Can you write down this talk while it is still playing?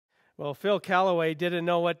Well, Phil Calloway didn't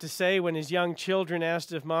know what to say when his young children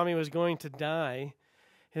asked if Mommy was going to die.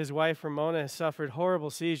 His wife, Ramona, suffered horrible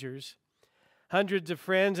seizures. Hundreds of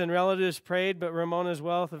friends and relatives prayed, but Ramona's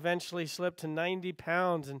wealth eventually slipped to 90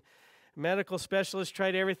 pounds, and medical specialists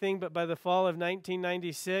tried everything, but by the fall of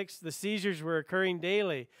 1996, the seizures were occurring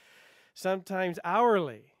daily, sometimes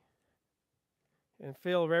hourly. And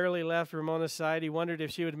Phil rarely left Ramona's side. He wondered if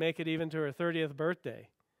she would make it even to her 30th birthday.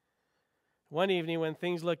 One evening, when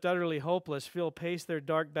things looked utterly hopeless, Phil paced their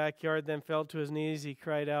dark backyard, then fell to his knees. He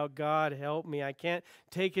cried out, "God, help me. I can't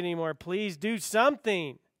take it anymore. Please do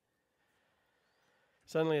something."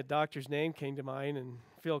 Suddenly, a doctor's name came to mind, and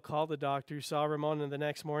Phil called the doctor, who saw Ramona the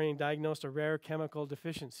next morning and diagnosed a rare chemical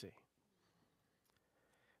deficiency.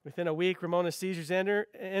 Within a week, Ramona's seizures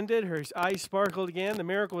ended. Her eyes sparkled again. The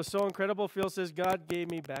miracle was so incredible, Phil says, God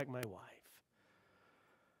gave me back my wife.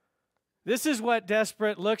 This is what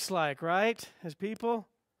desperate looks like, right, as people?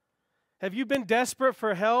 Have you been desperate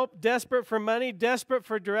for help, desperate for money, desperate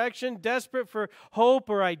for direction, desperate for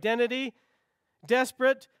hope or identity?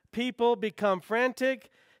 Desperate people become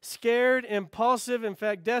frantic, scared, impulsive. In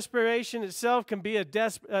fact, desperation itself can be a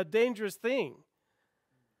dangerous thing.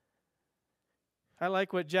 I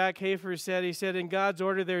like what Jack Hafer said. He said, in God's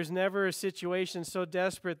order, there's never a situation so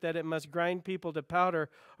desperate that it must grind people to powder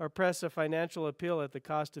or press a financial appeal at the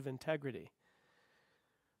cost of integrity.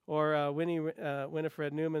 Or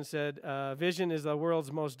Winifred Newman said, vision is the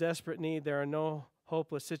world's most desperate need. There are no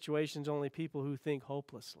hopeless situations, only people who think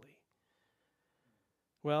hopelessly.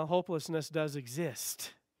 Well, hopelessness does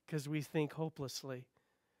exist because we think hopelessly.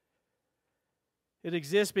 It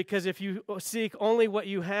exists because if you seek only what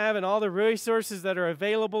you have and all the resources that are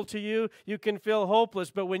available to you, you can feel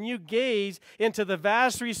hopeless. But when you gaze into the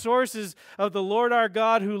vast resources of the Lord our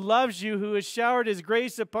God, who loves you, who has showered His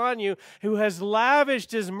grace upon you, who has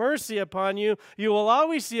lavished His mercy upon you, you will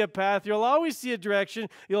always see a path, you'll always see a direction,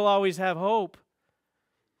 you'll always have hope.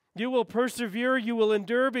 You will persevere, you will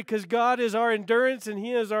endure, because God is our endurance and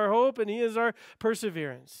He is our hope and He is our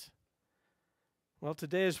perseverance. Well,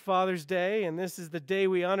 today is Father's Day, and this is the day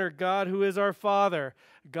we honor God, who is our Father.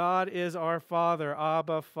 God is our Father,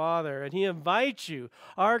 Abba, Father. And He invites you,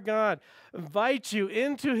 our God, invites you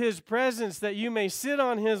into His presence that you may sit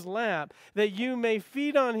on His lap, that you may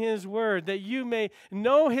feed on His word, that you may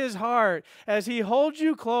know His heart as He holds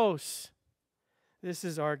you close. This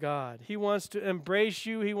is our God. He wants to embrace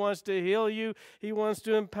you. He wants to heal you. He wants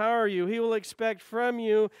to empower you. He will expect from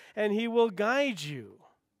you, and He will guide you.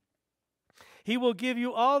 He will give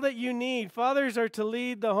you all that you need. Fathers are to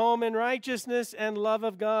lead the home in righteousness and love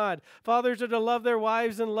of God. Fathers are to love their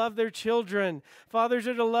wives and love their children. Fathers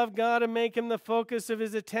are to love God and make Him the focus of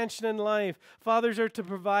His attention in life. Fathers are to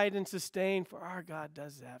provide and sustain, for our God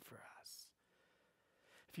does that for us.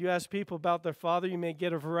 If you ask people about their father, you may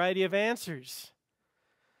get a variety of answers.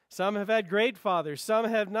 Some have had great fathers. Some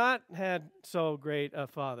have not had so great a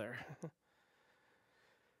father.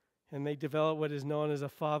 And they develop what is known as a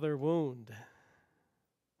father wound.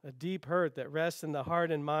 A deep hurt that rests in the heart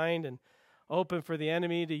and mind and open for the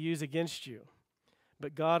enemy to use against you.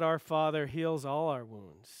 But God, our Father, heals all our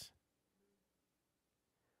wounds.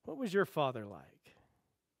 What was your father like?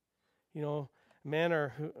 You know, men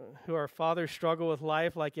who are fathers struggle with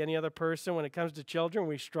life like any other person. When it comes to children,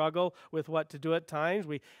 we struggle with what to do at times.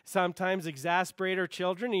 We sometimes exasperate our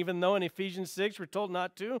children, even though in Ephesians 6 we're told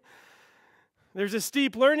not to. There's a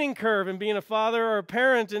steep learning curve in being a father or a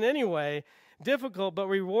parent in any way. Difficult but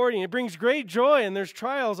rewarding. It brings great joy, and there's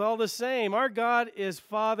trials all the same. Our God is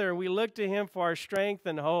Father, and we look to Him for our strength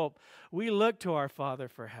and hope. We look to our Father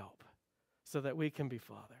for help so that we can be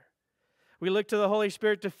Father. We look to the Holy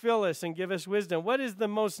Spirit to fill us and give us wisdom. What is the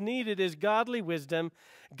most needed is godly wisdom,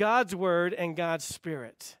 God's Word, and God's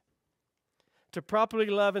Spirit. To properly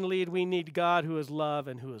love and lead, we need God, who is love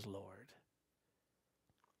and who is Lord.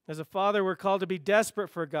 As a father, we're called to be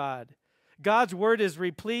desperate for God. God's word is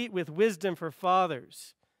replete with wisdom for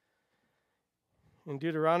fathers. In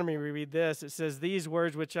Deuteronomy, we read this. It says, "These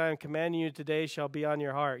words which I am commanding you today shall be on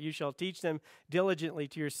your heart. You shall teach them diligently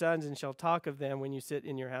to your sons, and shall talk of them when you sit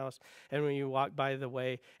in your house, and when you walk by the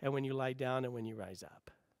way, and when you lie down, and when you rise up."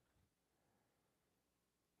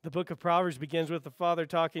 The book of Proverbs begins with the father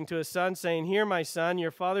talking to his son, saying, "Hear, my son, your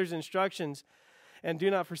father's instructions, and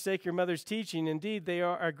do not forsake your mother's teaching. Indeed, they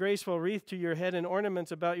are a graceful wreath to your head and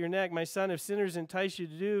ornaments about your neck. My son, if sinners entice you,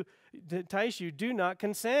 do not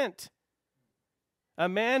consent." A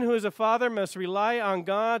man who is a father must rely on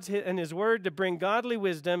God and His word to bring godly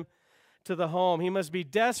wisdom to the home. He must be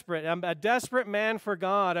desperate, a desperate man for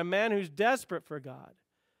God, a man who's desperate for God.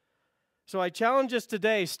 So I challenge us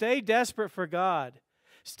today, stay desperate for God.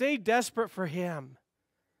 Stay desperate for Him.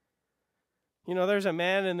 You know, there's a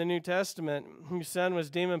man in the New Testament whose son was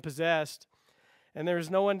demon-possessed, and there was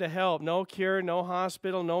no one to help, no cure, no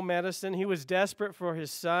hospital, no medicine. He was desperate for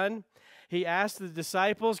his son. He asked the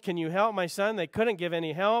disciples, can you help my son? They couldn't give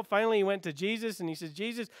any help. Finally, he went to Jesus, and he said,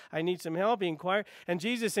 Jesus, I need some help. He inquired, and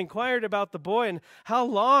Jesus inquired about the boy, and how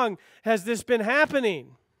long has this been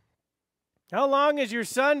happening? How long has your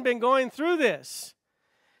son been going through this?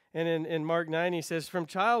 And in Mark 9, he says, from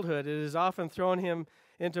childhood, it has often thrown him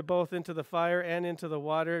into the fire and into the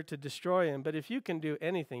water to destroy him. But if you can do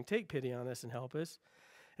anything, take pity on us and help us.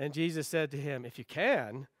 And Jesus said to him, if you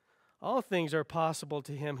can, all things are possible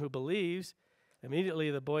to him who believes.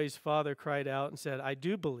 Immediately the boy's father cried out and said, I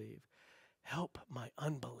do believe. Help my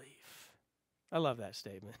unbelief. I love that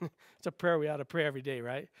statement. It's a prayer we ought to pray every day,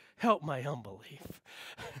 right? Help my unbelief.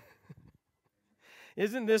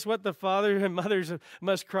 Isn't this what the fathers and mothers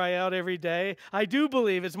must cry out every day? I do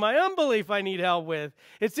believe. It's my unbelief I need help with.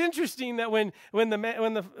 It's interesting that when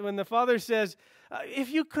the father says, if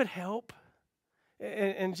you could help,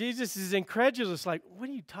 and Jesus is incredulous, like, what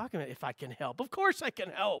are you talking about? If I can help, of course I can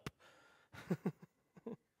help.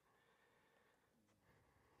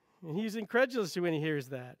 And he's incredulous when he hears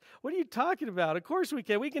that. What are you talking about? Of course we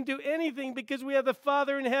can. We can do anything because we have the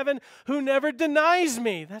Father in heaven who never denies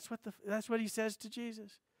me. That's what he says to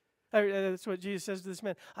Jesus. That's what Jesus says to this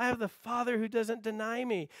man. I have the Father who doesn't deny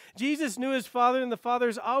me. Jesus knew his Father, and the Father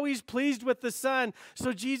is always pleased with the Son.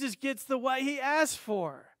 So Jesus gets the what he asked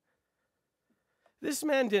for. This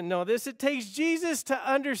man didn't know this. It takes Jesus to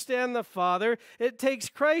understand the Father. It takes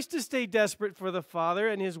Christ to stay desperate for the Father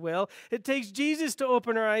and his will. It takes Jesus to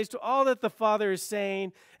open our eyes to all that the Father is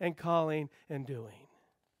saying and calling and doing.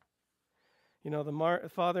 You know, the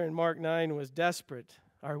Father in Mark 9 was desperate.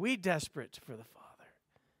 Are we desperate for the Father?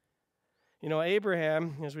 You know,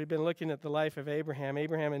 Abraham, as we've been looking at the life of Abraham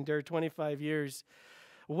endured 25 years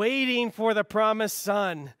waiting for the promised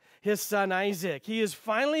son, his son Isaac. He is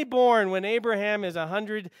finally born when Abraham is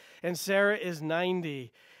 100 and Sarah is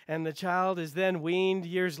 90. And the child is then weaned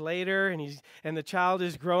years later, and the child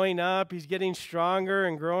is growing up. He's getting stronger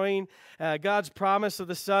and growing. God's promise of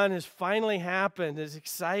the son has finally happened. It's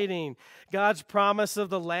exciting. God's promise of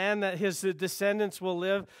the land that his descendants will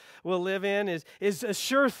live in is a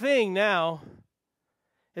sure thing now.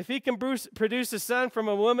 If he can produce a son from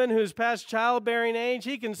a woman who's past childbearing age,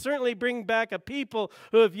 he can certainly bring back a people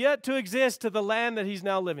who have yet to exist to the land that he's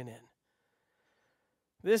now living in.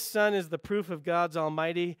 This son is the proof of God's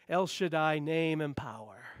almighty El Shaddai name and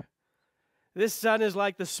power. This son is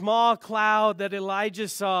like the small cloud that Elijah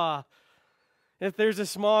saw. If there's a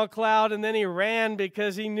small cloud, and then he ran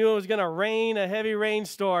because he knew it was going to rain, a heavy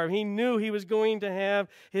rainstorm. He knew he was going to have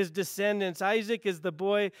his descendants. Isaac is the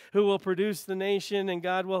boy who will produce the nation, and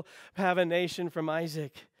God will have a nation from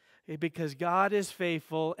Isaac because God is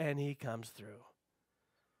faithful and he comes through.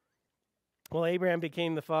 Well, Abraham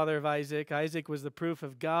became the father of Isaac. Isaac was the proof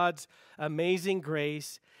of God's amazing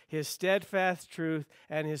grace, his steadfast truth,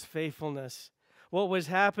 and his faithfulness. What was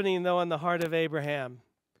happening, though, in the heart of Abraham?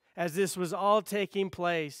 As this was all taking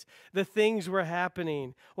place, the things were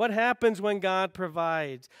happening. What happens when God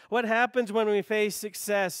provides? What happens when we face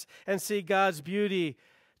success and see God's beauty?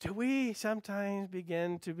 Do we sometimes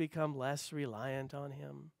begin to become less reliant on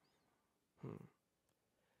him?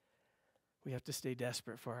 We have to stay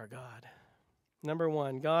desperate for our God. Number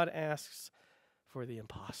one, God asks for the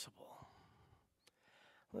impossible.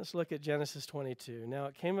 Let's look at Genesis 22. Now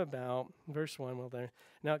it came about, verse 1,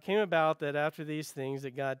 now it came about that after these things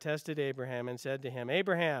that God tested Abraham and said to him,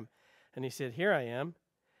 Abraham, and he said, here I am.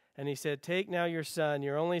 And he said, take now your son,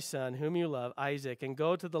 your only son, whom you love, Isaac, and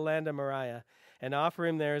go to the land of Moriah, and offer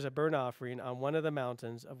him there as a burnt offering on one of the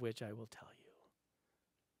mountains of which I will tell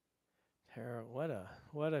you.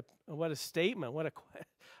 What a statement, what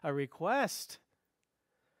a request.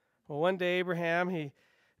 Well, one day Abraham, he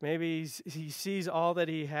sees all that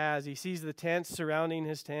he has. He sees the tents surrounding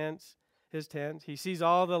his tent. He sees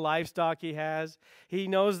all the livestock he has. He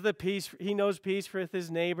knows peace with his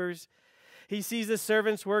neighbors. He sees the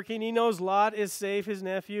servants working. He knows Lot is safe, his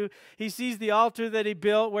nephew. He sees the altar that he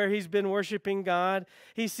built where he's been worshiping God.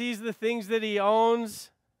 He sees the things that he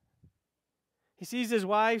owns. He sees his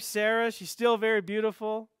wife, Sarah. She's still very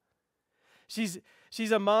beautiful.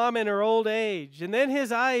 She's a mom in her old age. And then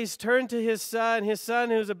his eyes turn to his son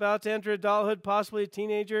who's about to enter adulthood, possibly a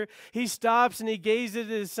teenager. He stops and he gazes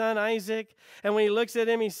at his son Isaac. And when he looks at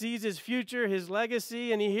him, he sees his future, his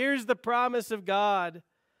legacy, and he hears the promise of God.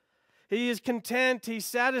 He is content, he's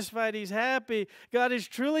satisfied, he's happy. God has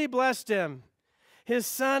truly blessed him. His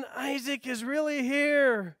son Isaac is really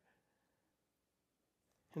here.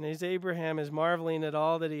 And as Abraham is marveling at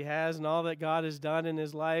all that he has and all that God has done in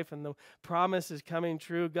his life and the promise is coming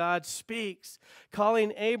true, God speaks,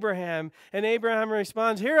 calling Abraham. And Abraham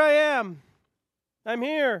responds, "Here I am. I'm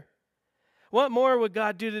here." What more would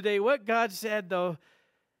God do today? What God said, though,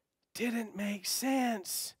 didn't make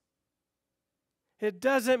sense. It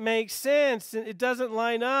doesn't make sense. It doesn't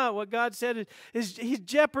line up. What God said is he's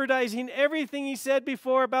jeopardizing everything he said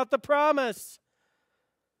before about the promise.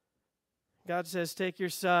 God says, take your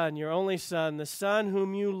son, your only son, the son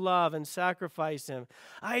whom you love, and sacrifice him.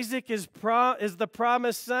 Isaac is the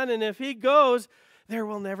promised son, and if he goes, there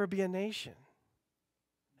will never be a nation,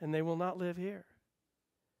 and they will not live here.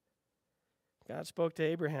 God spoke to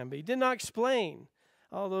Abraham, but he did not explain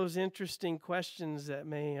all those interesting questions that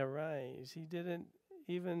may arise. There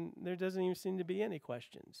doesn't even seem to be any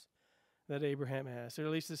questions that Abraham has, or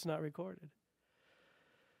at least it's not recorded.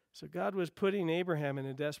 So God was putting Abraham in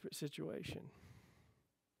a desperate situation.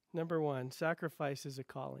 Number one, sacrifice is a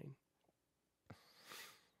calling.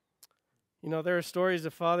 You know, there are stories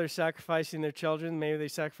of fathers sacrificing their children. Maybe they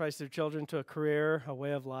sacrifice their children to a career, a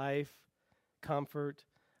way of life, comfort.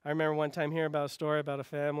 I remember one time hearing about a story about a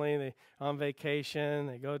family. They're on vacation.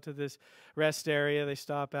 They go to this rest area. They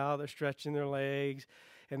stop out. They're stretching their legs.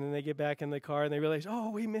 And then they get back in the car and they realize, oh,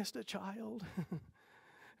 we missed a child.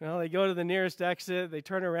 Well, they go to the nearest exit. They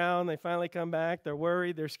turn around. They finally come back. They're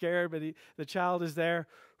worried. They're scared. But the child is there.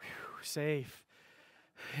 Whew, safe.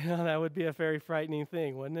 You know, that would be a very frightening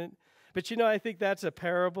thing, wouldn't it? But, you know, I think that's a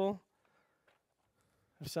parable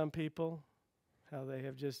of some people, how they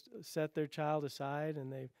have just set their child aside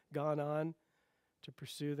and they've gone on to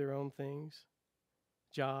pursue their own things,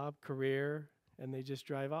 job, career, and they just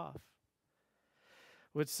drive off.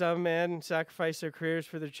 Would some men sacrifice their careers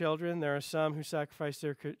for their children? There are some who sacrifice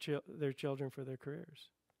their children for their careers.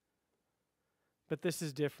 But this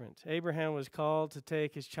is different. Abraham was called to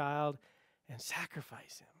take his child and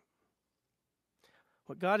sacrifice him.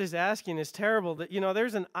 What God is asking is terrible. That, you know,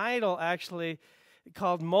 there's an idol actually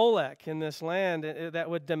called Molech in this land that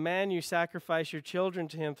would demand you sacrifice your children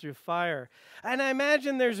to him through fire. And I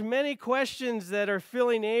imagine there's many questions that are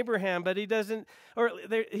filling Abraham, but he's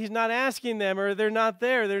not asking them, or they're not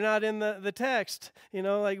there. They're not in the text. You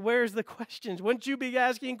know, like, where's the questions? Wouldn't you be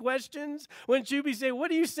asking questions? Wouldn't you be saying,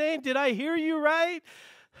 what are you saying? Did I hear you right?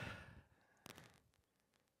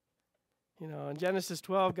 You know, in Genesis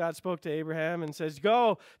 12, God spoke to Abraham and says,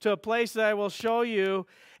 go to a place that I will show you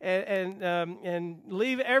and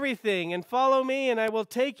leave everything and follow me, and I will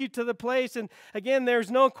take you to the place. And again, there's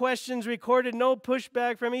no questions recorded, no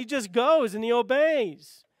pushback from him. He just goes and he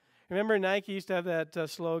obeys. Remember Nike used to have that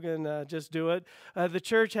slogan, just do it. The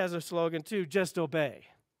church has a slogan too, just obey.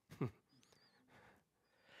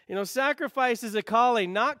 You know, sacrifice is a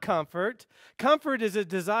calling, not comfort. Comfort is a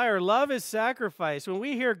desire. Love is sacrifice. When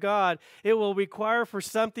we hear God, it will require for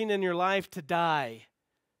something in your life to die,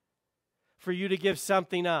 for you to give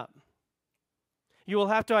something up. You will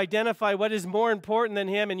have to identify what is more important than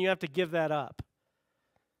him, and you have to give that up.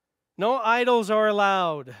 No idols are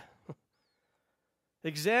allowed.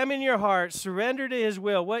 Examine your heart. Surrender to his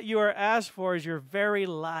will. What you are asked for is your very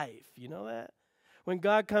life. You know that? When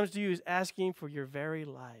God comes to you, he's asking for your very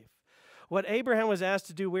life. What Abraham was asked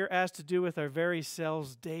to do, we're asked to do with our very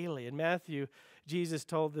selves daily. In Matthew, Jesus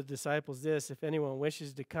told the disciples this, if anyone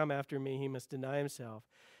wishes to come after me, he must deny himself,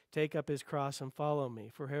 take up his cross and follow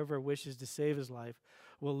me. For whoever wishes to save his life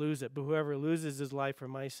will lose it, but whoever loses his life for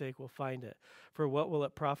my sake will find it. For what will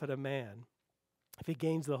it profit a man if he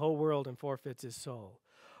gains the whole world and forfeits his soul?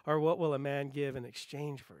 Or what will a man give in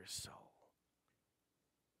exchange for his soul?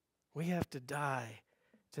 We have to die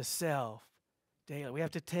to self daily. We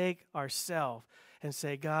have to take ourself and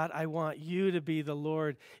say, God, I want you to be the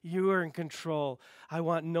Lord. You are in control. I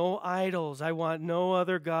want no idols. I want no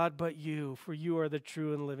other God but you, for you are the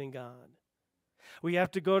true and living God. We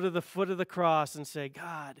have to go to the foot of the cross and say,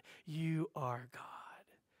 God, you are God.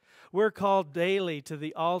 We're called daily to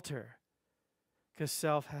the altar because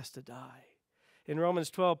self has to die. In Romans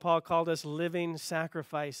 12, Paul called us living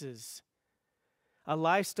sacrifices. A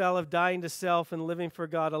lifestyle of dying to self and living for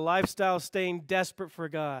God. A lifestyle of staying desperate for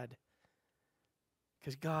God.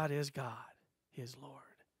 Because God is God. He is Lord.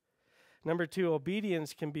 Number 2,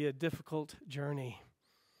 obedience can be a difficult journey.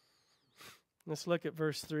 Let's look at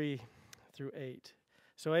verse 3 through 8.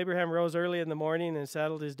 So Abraham rose early in the morning and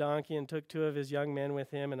saddled his donkey and took 2 of his young men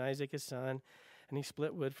with him and Isaac his son. And he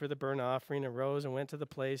split wood for the burnt offering and rose and went to the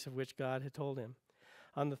place of which God had told him.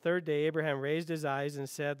 On the 3rd day, Abraham raised his eyes and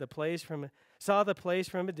saw the place from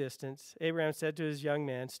a distance. Abraham said to his young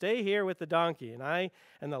man, stay here with the donkey, and I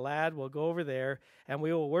and the lad will go over there, and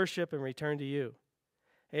we will worship and return to you.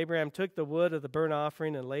 Abraham took the wood of the burnt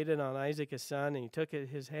offering and laid it on Isaac his son, and he took in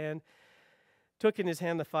his hand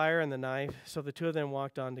the fire and the knife. So the two of them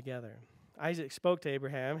walked on together. Isaac spoke to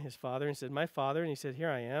Abraham, his father, and said, "My father." And he said, "Here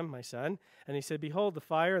I am, my son." And he said, "Behold, the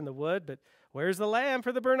fire and the wood, but where's the lamb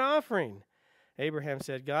for the burnt offering?" Abraham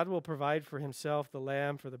said, "God will provide for himself the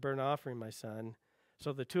lamb for the burnt offering, my son."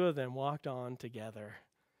 So the two of them walked on together.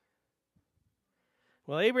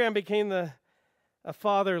 Well, Abraham became a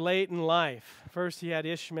father late in life. First he had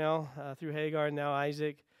Ishmael through Hagar, and now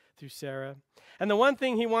Isaac through Sarah. And the one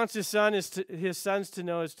thing he wants his sons to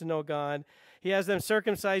know is to know God. He has them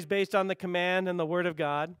circumcised based on the command and the word of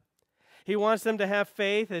God. He wants them to have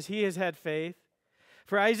faith as he has had faith.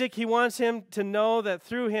 For Isaac, he wants him to know that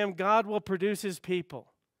through him God will produce his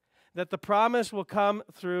people, that the promise will come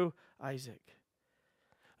through Isaac.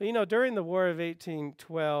 You know, during the War of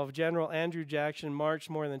 1812, General Andrew Jackson marched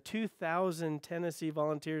more than 2,000 Tennessee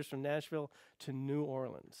volunteers from Nashville to New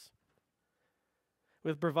Orleans.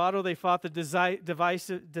 With bravado, they fought the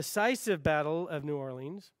decisive Battle of New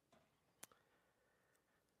Orleans.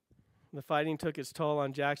 The fighting took its toll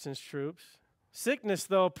on Jackson's troops. Sickness,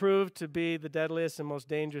 though, proved to be the deadliest and most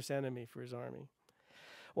dangerous enemy for his army.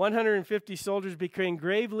 150 soldiers became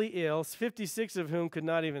gravely ill, 56 of whom could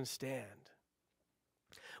not even stand.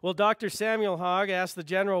 Well, Dr. Samuel Hogg asked the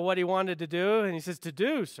general what he wanted to do, and he says, "To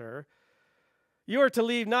do, sir, you are to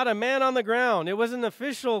leave not a man on the ground." It wasn't an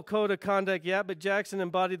official code of conduct yet, but Jackson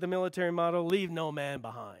embodied the military motto, "Leave no man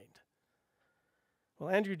behind." Well,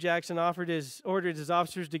 Andrew Jackson ordered his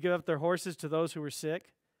officers to give up their horses to those who were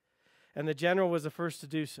sick, and the general was the first to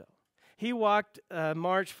do so. He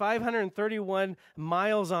marched 531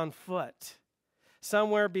 miles on foot,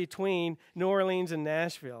 somewhere between New Orleans and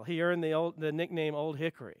Nashville. He earned the nickname Old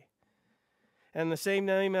Hickory, and the same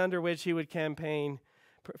name under which he would campaign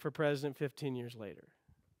for president 15 years later.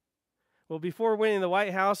 Well, before winning the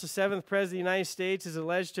White House, the 7th president of the United States is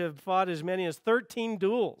alleged to have fought as many as 13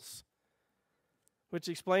 duels, which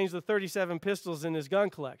explains the 37 pistols in his gun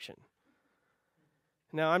collection.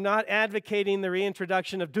 Now, I'm not advocating the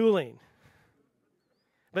reintroduction of dueling,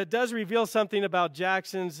 but it does reveal something about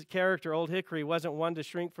Jackson's character. Old Hickory wasn't one to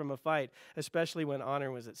shrink from a fight, especially when honor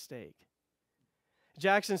was at stake.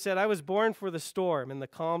 Jackson said, "I was born for the storm, and the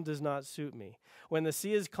calm does not suit me. When the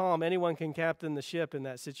sea is calm, anyone can captain the ship in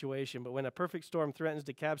that situation, but when a perfect storm threatens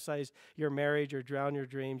to capsize your marriage or drown your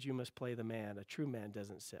dreams, you must play the man. A true man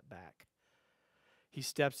doesn't sit back. He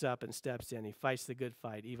steps up and steps in. He fights the good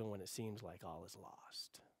fight even when it seems like all is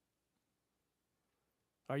lost."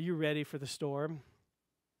 Are you ready for the storm?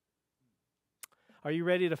 Are you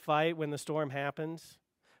ready to fight when the storm happens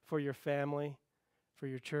for your family, for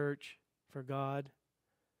your church, for God?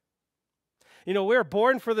 You know, we're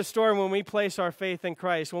born for the storm when we place our faith in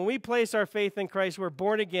Christ. When we place our faith in Christ, we're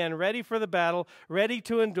born again, ready for the battle, ready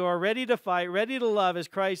to endure, ready to fight, ready to love as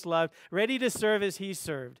Christ loved, ready to serve as he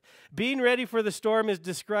served. Being ready for the storm is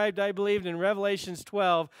described, I believe, in Revelation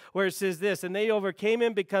 12, where it says this, "And they overcame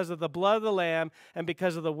him because of the blood of the Lamb and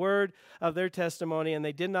because of the word of their testimony, and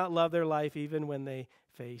they did not love their life even when they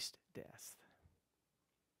faced death."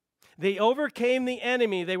 They overcame the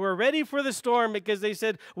enemy. They were ready for the storm because they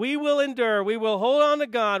said, "We will endure. We will hold on to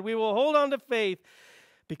God. We will hold on to faith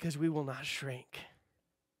because we will not shrink."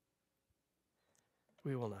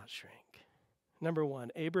 We will not shrink. Number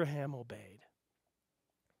one, Abraham obeyed.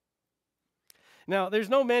 Now, there's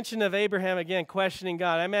no mention of Abraham, again, questioning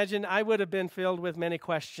God. I imagine I would have been filled with many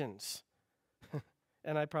questions,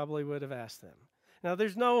 and I probably would have asked them. Now,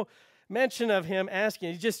 there's no mention of him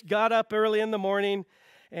asking. He just got up early in the morning,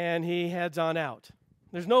 and he heads on out.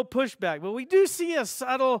 There's no pushback, but we do see a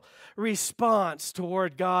subtle response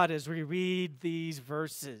toward God as we read these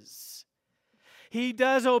verses. He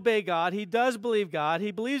does obey God. He does believe God.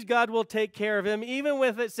 He believes God will take care of him, even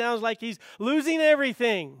if it sounds like he's losing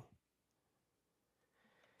everything.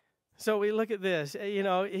 So we look at this. You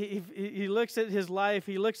know, he looks at his life.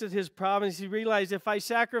 He looks at his promise. He realizes, if I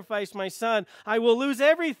sacrifice my son, I will lose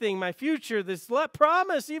everything, my future, this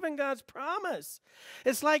promise, even God's promise.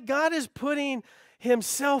 It's like God is putting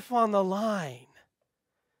himself on the line,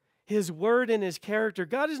 his word and his character.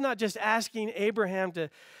 God is not just asking Abraham to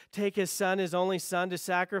take his son, his only son, to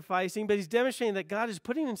sacrifice him, but he's demonstrating that God is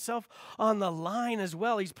putting himself on the line as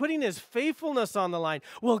well. He's putting his faithfulness on the line.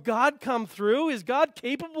 Will God come through? Is God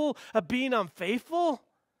capable of being unfaithful?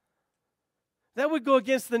 That would go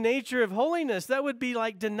against the nature of holiness. That would be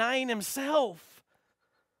like denying himself.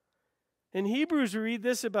 In Hebrews, we read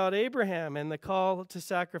this about Abraham and the call to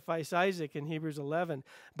sacrifice Isaac in Hebrews 11.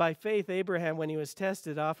 By faith, Abraham, when he was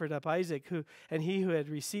tested, offered up Isaac, and he who had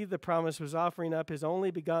received the promise was offering up his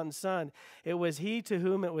only begotten son. It was he to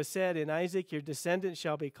whom it was said, in Isaac your descendant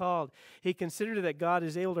shall be called. He considered that God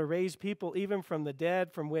is able to raise people even from the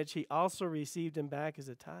dead, from which he also received him back as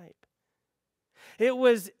a type. It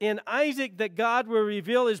was in Isaac that God will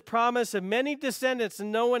reveal his promise of many descendants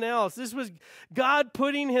and no one else. This was God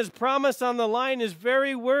putting his promise on the line, his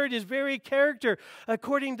very word, his very character.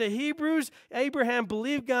 According to Hebrews, Abraham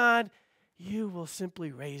believed God, you will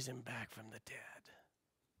simply raise him back from the dead.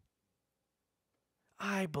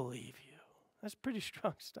 I believe you. That's pretty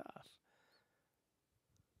strong stuff.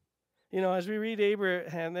 You know, as we read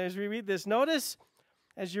Abraham, as we read this, notice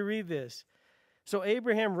as you read this, so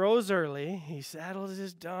Abraham rose early. He saddled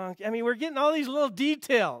his donkey. I mean, we're getting all these little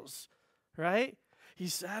details, right?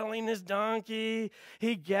 He's saddling his donkey.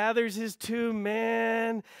 He gathers his 2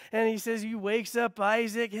 men, and he says, he wakes up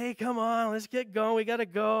Isaac. Hey, come on, let's get going. We got to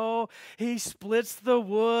go. He splits the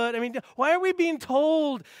wood. I mean, why are we being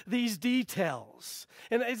told these details?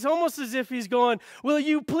 And it's almost as if he's going, will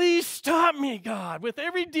you please stop me, God, with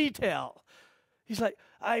every detail. He's like,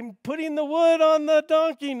 I'm putting the wood on the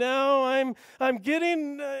donkey now. I'm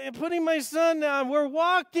putting my son down. We're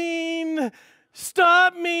walking.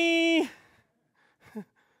 Stop me. I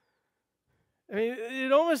mean,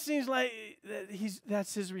 it almost seems like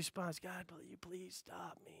that's his response. God, will you please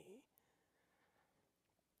stop me?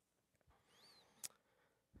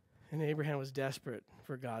 And Abraham was desperate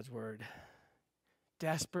for God's word.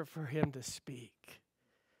 Desperate for him to speak.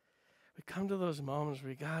 We come to those moments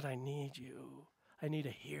where, God, I need you. I need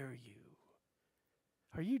to hear you.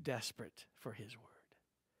 Are you desperate for his word?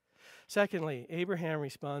 Secondly, Abraham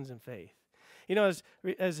responds in faith. You know,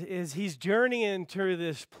 as he's journeying through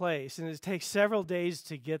this place, and it takes several days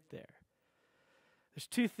to get there, there's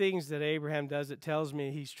 2 things that Abraham does that tells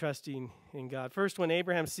me he's trusting in God. First, when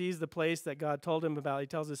Abraham sees the place that God told him about, he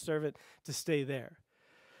tells his servant to stay there.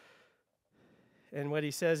 And what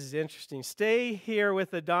he says is interesting. Stay here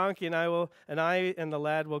with the donkey, and I and the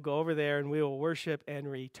lad will go over there, and we will worship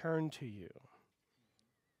and return to you.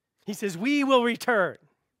 He says, we will return.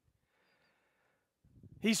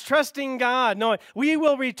 He's trusting God, knowing we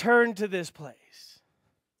will return to this place.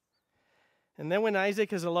 And then when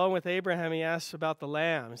Isaac is alone with Abraham, he asks about the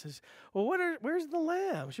lamb. He says, well, where's the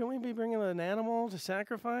lamb? Shouldn't we be bringing an animal to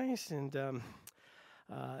sacrifice? And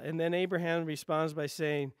then Abraham responds by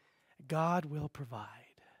saying, God will provide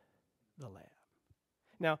the lamb.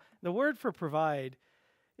 Now, the word for provide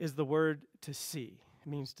is the word to see. It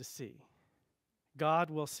means to see. God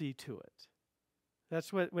will see to it.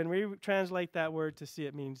 That's what, when we translate that word to see,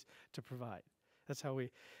 it means to provide. That's how we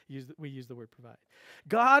use the word provide.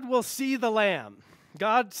 God will see the lamb.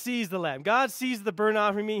 God sees the lamb. God sees the burnt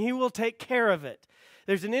offering. I mean, he will take care of it.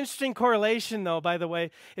 There's an interesting correlation, though, by the way,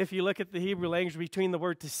 if you look at the Hebrew language between the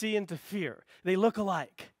word to see and to fear. They look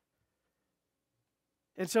alike.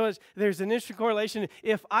 And so there's an interesting correlation.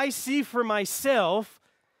 If I see for myself,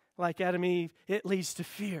 like Adam and Eve, it leads to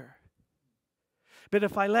fear. But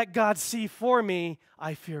if I let God see for me,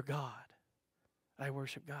 I fear God. I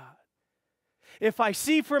worship God. If I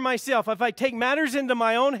see for myself, if I take matters into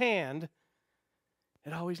my own hand,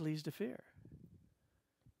 it always leads to fear.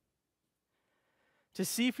 To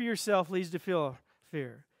see for yourself leads to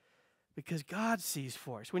fear. Because God sees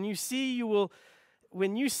for us. When you see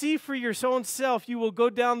for your own self, you will go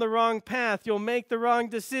down the wrong path. You'll make the wrong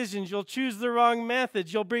decisions. You'll choose the wrong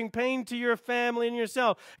methods. You'll bring pain to your family and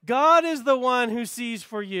yourself. God is the one who sees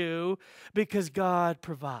for you because God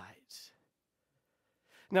provides.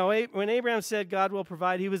 Now, when Abraham said God will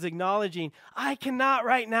provide, he was acknowledging, I cannot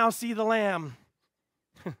right now see the lamb,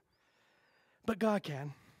 but God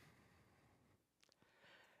can.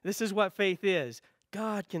 This is what faith is.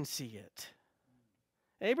 God can see it.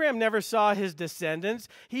 Abraham never saw his descendants.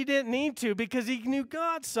 He didn't need to because he knew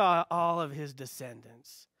God saw all of his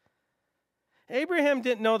descendants. Abraham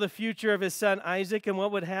didn't know the future of his son Isaac and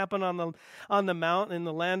what would happen on the mountain in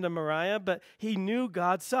the land of Moriah, but he knew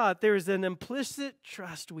God saw it. There is an implicit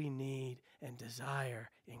trust we need and desire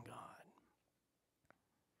in God.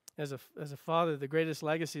 As a father, the greatest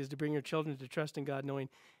legacy is to bring your children to trust in God, knowing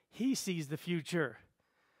he sees the future.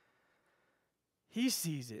 He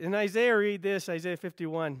sees it. In Isaiah, read this, Isaiah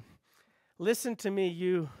 51. Listen to me,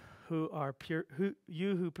 you who are pure,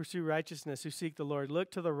 you who pursue righteousness, who seek the Lord.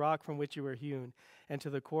 Look to the rock from which you were hewn, and to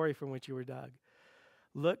the quarry from which you were dug.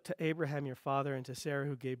 Look to Abraham your father, and to Sarah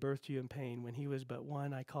who gave birth to you in pain. When he was but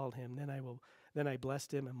one, I called him. Then I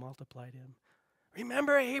blessed him and multiplied him.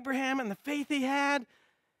 Remember Abraham and the faith he had?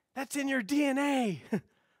 That's in your DNA.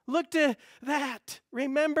 Look to that.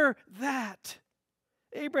 Remember that.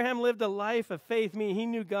 Abraham lived a life of faith, meaning he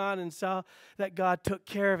knew God and saw that God took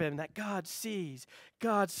care of him, that God sees.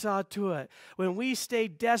 God saw to it. When we stay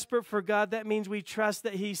desperate for God, that means we trust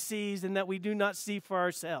that he sees and that we do not see for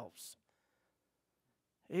ourselves.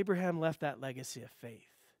 Abraham left that legacy of faith.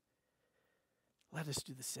 Let us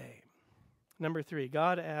do the same. Number 3,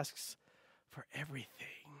 God asks for everything.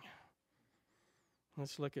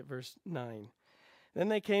 Let's look at verse 9. Then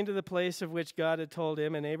they came to the place of which God had told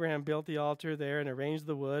him, and Abraham built the altar there and arranged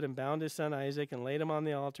the wood and bound his son Isaac and laid him on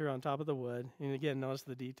the altar on top of the wood. And again, notice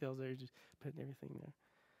the details there, just putting everything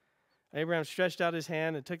there. Abraham stretched out his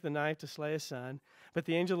hand and took the knife to slay his son. But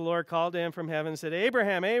the angel of the Lord called to him from heaven and said,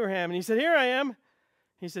 Abraham, Abraham. And he said, Here I am.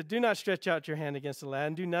 He said, Do not stretch out your hand against the lad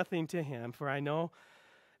and do nothing to him, for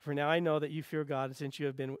now I know that you fear God, since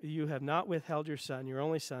you have not withheld your son, your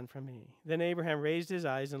only son, from me. Then Abraham raised his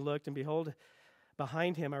eyes and looked, and behold,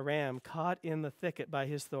 behind him a ram caught in the thicket by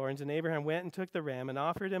his thorns. And Abraham went and took the ram and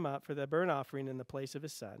offered him up for the burnt offering in the place of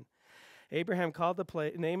his son. Abraham called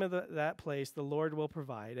the name of that place, The Lord Will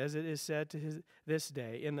Provide. As it is said to this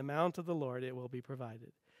day, In the mount of the Lord it will be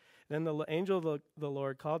provided. Then the angel of the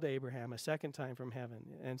Lord called to Abraham a second time from heaven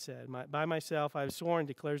and said, By myself I have sworn,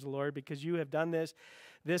 declares the Lord, because you have done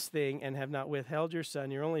this thing and have not withheld your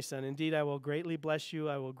son, your only son. Indeed, I will greatly bless you.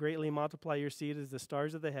 I will greatly multiply your seed as the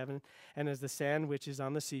stars of the heaven and as the sand which is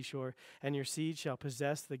on the seashore. And your seed shall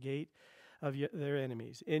possess the gate of their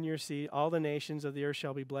enemies. In your seed all the nations of the earth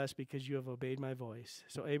shall be blessed, because you have obeyed my voice.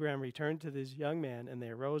 So Abraham returned to this young man, and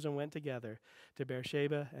they arose and went together to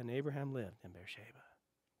Beersheba, and Abraham lived in Beersheba.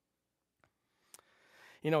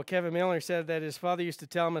 You know, Kevin Miller said that his father used to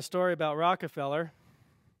tell him a story about Rockefeller.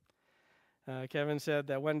 Kevin said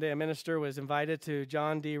that one day a minister was invited to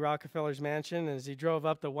John D. Rockefeller's mansion, and as he drove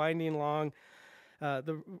up the winding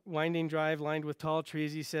drive lined with tall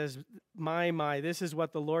trees, he says, My, this is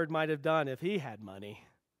what the Lord might have done if he had money.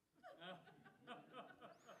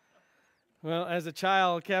 Well, as a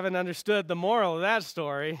child, Kevin understood the moral of that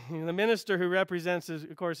story. The minister, who represents,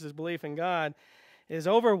 of course, his belief in God, is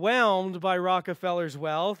overwhelmed by Rockefeller's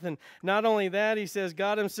wealth. And not only that, he says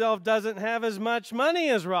God himself doesn't have as much money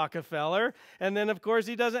as Rockefeller. And then, of course,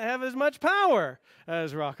 he doesn't have as much power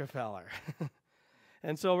as Rockefeller.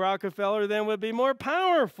 And so Rockefeller then would be more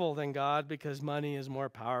powerful than God, because money is more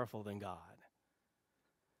powerful than God.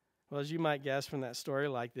 Well, as you might guess from that story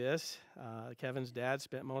like this, Kevin's dad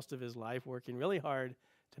spent most of his life working really hard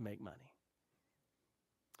to make money.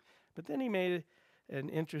 But then he made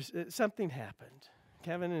something happened.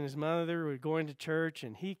 Kevin and his mother were going to church,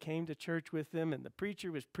 and he came to church with them, and the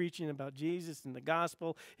preacher was preaching about Jesus and the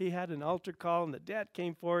gospel. He had an altar call, and the dad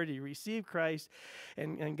came forward. He received Christ,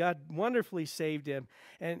 and God wonderfully saved him.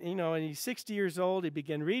 And, and he's 60 years old. He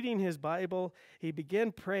began reading his Bible. He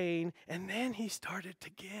began praying, and then he started to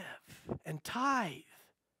give and tithe.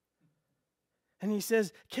 And he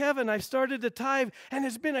says, Kevin, I've started to tithe, and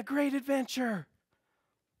it's been a great adventure.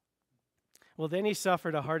 Well, then he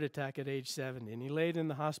suffered a heart attack at age 70, and he laid in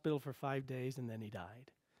the hospital for 5 days, and then he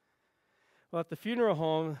died. Well, at the funeral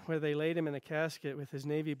home where they laid him in a casket with his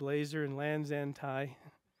navy blazer and Land's End tie,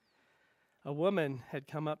 a woman had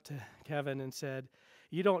come up to Kevin and said,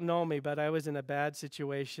 You don't know me, but I was in a bad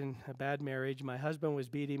situation, a bad marriage. My husband was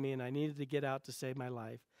beating me, and I needed to get out to save my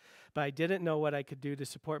life. But I didn't know what I could do to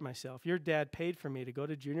support myself. Your dad paid for me to go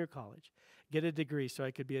to junior college, get a degree so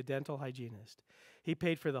I could be a dental hygienist. He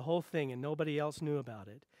paid for the whole thing, and nobody else knew about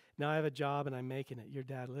it. Now I have a job, and I'm making it. Your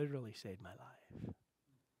dad literally saved my life.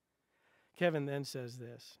 Kevin then says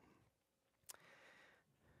this,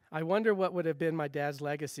 I wonder what would have been my dad's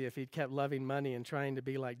legacy if he'd kept loving money and trying to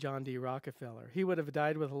be like John D. Rockefeller. He would have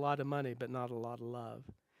died with a lot of money, but not a lot of love.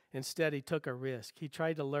 Instead, he took a risk. He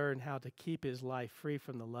tried to learn how to keep his life free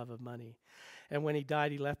from the love of money. And when he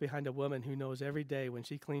died, he left behind a woman who knows every day when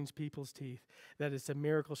she cleans people's teeth that it's a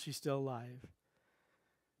miracle she's still alive.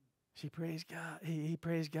 She praised God. He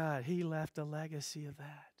praised God. He left a legacy of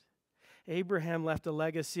that. Abraham left a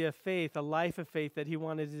legacy of faith, a life of faith that he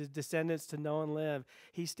wanted his descendants to know and live.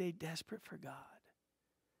 He stayed desperate for God.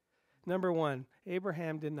 Number 1,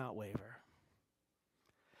 Abraham did not waver.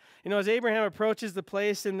 As Abraham approaches the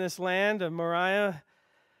place in this land of Moriah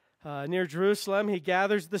near Jerusalem, he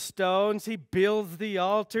gathers the stones, he builds the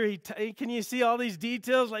altar. Can you see all these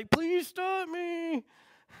details? Like, please stop me.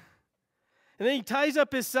 And then he ties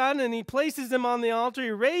up his son and he places him on the altar.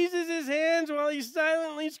 He raises his hands while he's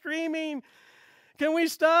silently screaming, Can we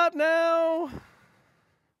stop now?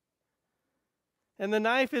 And the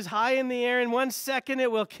knife is high in the air. In 1 second,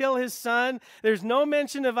 it will kill his son. There's no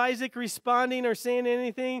mention of Isaac responding or saying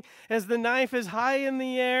anything. As the knife is high in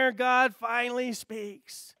the air, God finally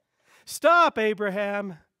speaks. Stop,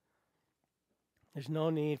 Abraham. There's no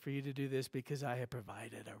need for you to do this because I have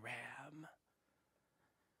provided a ram.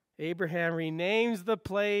 Abraham renames the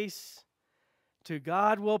place to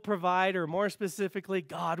God will provide, or more specifically,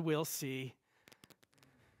 God will see.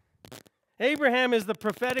 Abraham is the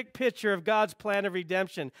prophetic picture of God's plan of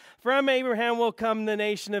redemption. From Abraham will come the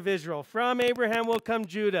nation of Israel. From Abraham will come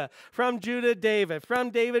Judah. From Judah, David. From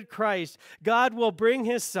David, Christ. God will bring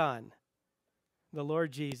his son, the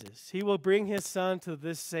Lord Jesus. He will bring his son to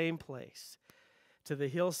this same place, to the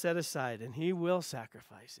hill set aside, and he will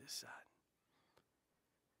sacrifice his son.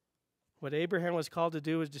 What Abraham was called to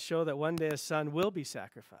do was to show that one day a son will be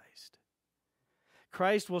sacrificed.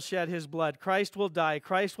 Christ will shed his blood. Christ will die.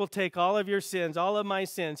 Christ will take all of your sins, all of my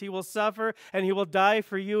sins. He will suffer and he will die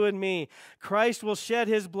for you and me. Christ will shed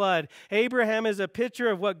his blood. Abraham is a picture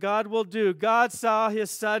of what God will do. God saw his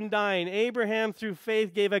son dying. Abraham, through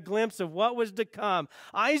faith, gave a glimpse of what was to come.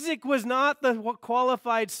 Isaac was not the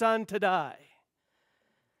qualified son to die.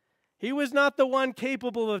 He was not the one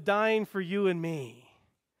capable of dying for you and me.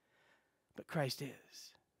 But Christ is.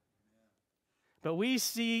 But we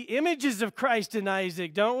see images of Christ in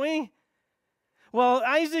Isaac, don't we? While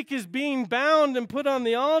Isaac is being bound and put on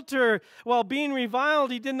the altar, while being reviled,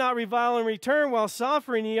 he did not revile in return. While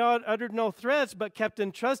suffering, he uttered no threats, but kept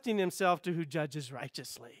entrusting himself to who judges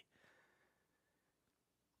righteously.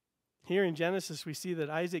 Here in Genesis, we see that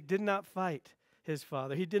Isaac did not fight his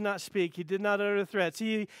father. He did not speak. He did not utter threats.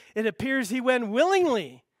 It appears he went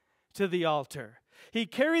willingly to the altar. He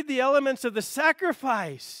carried the elements of the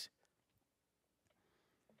sacrifice,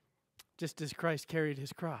 just as Christ carried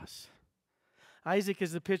his cross. Isaac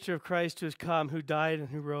is the picture of Christ who has come, who died and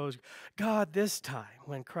who rose. God, this time,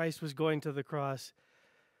 when Christ was going to the cross,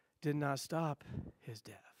 did not stop his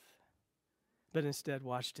death, but instead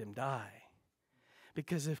watched him die.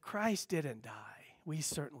 Because if Christ didn't die, we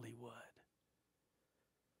certainly would.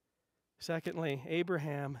 Secondly,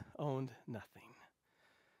 Abraham owned nothing.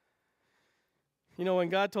 You know, when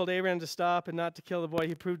God told Abraham to stop and not to kill the boy,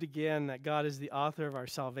 he proved again that God is the author of our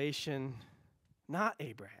salvation, not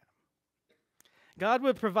Abraham. God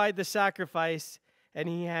would provide the sacrifice, and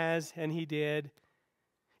he has, and he did.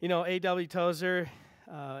 You know, A.W. Tozer,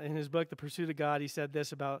 in his book, The Pursuit of God, he said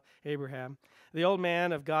this about Abraham. The old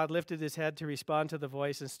man of God lifted his head to respond to the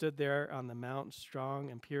voice and stood there on the mount,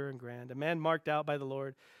 strong and pure and grand, a man marked out by the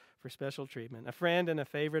Lord for special treatment, a friend and a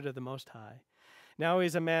favorite of the Most High. Now he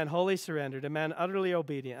is a man wholly surrendered, a man utterly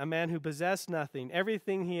obedient, a man who possessed nothing.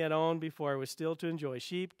 Everything he had owned before was still to enjoy: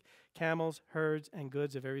 sheep, camels, herds, and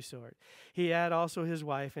goods of every sort. He had also his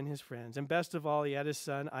wife and his friends, and best of all, he had his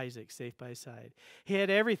son Isaac safe by his side. He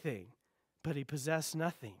had everything, but he possessed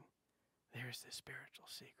nothing. There's the spiritual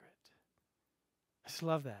secret. I just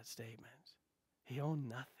love that statement. He owned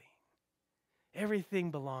nothing.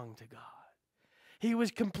 Everything belonged to God. He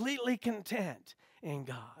was completely content in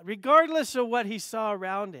God, regardless of what he saw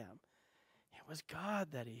around him. It was God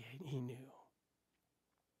that he knew.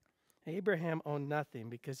 Abraham owned nothing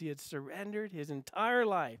because he had surrendered his entire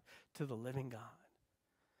life to the living God.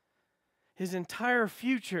 His entire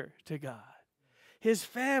future to God. His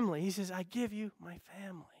family. He says, I give you my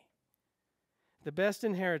family. The best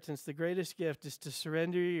inheritance, the greatest gift, is to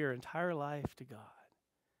surrender your entire life to God.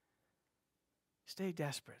 Stay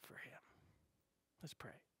desperate for him. Let's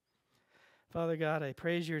pray. Father God, I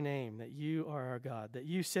praise your name that you are our God, that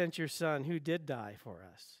you sent your Son who did die for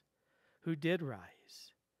us, who did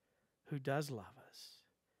rise, who does love us,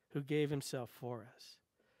 who gave himself for us.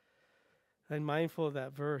 I'm mindful of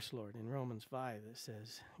that verse, Lord, in Romans 5 that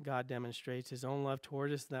says, God demonstrates his own love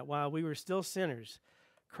toward us, and that while we were still sinners,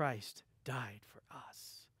 Christ died for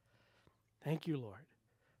us. Thank you, Lord,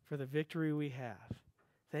 for the victory we have.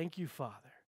 Thank you, Father,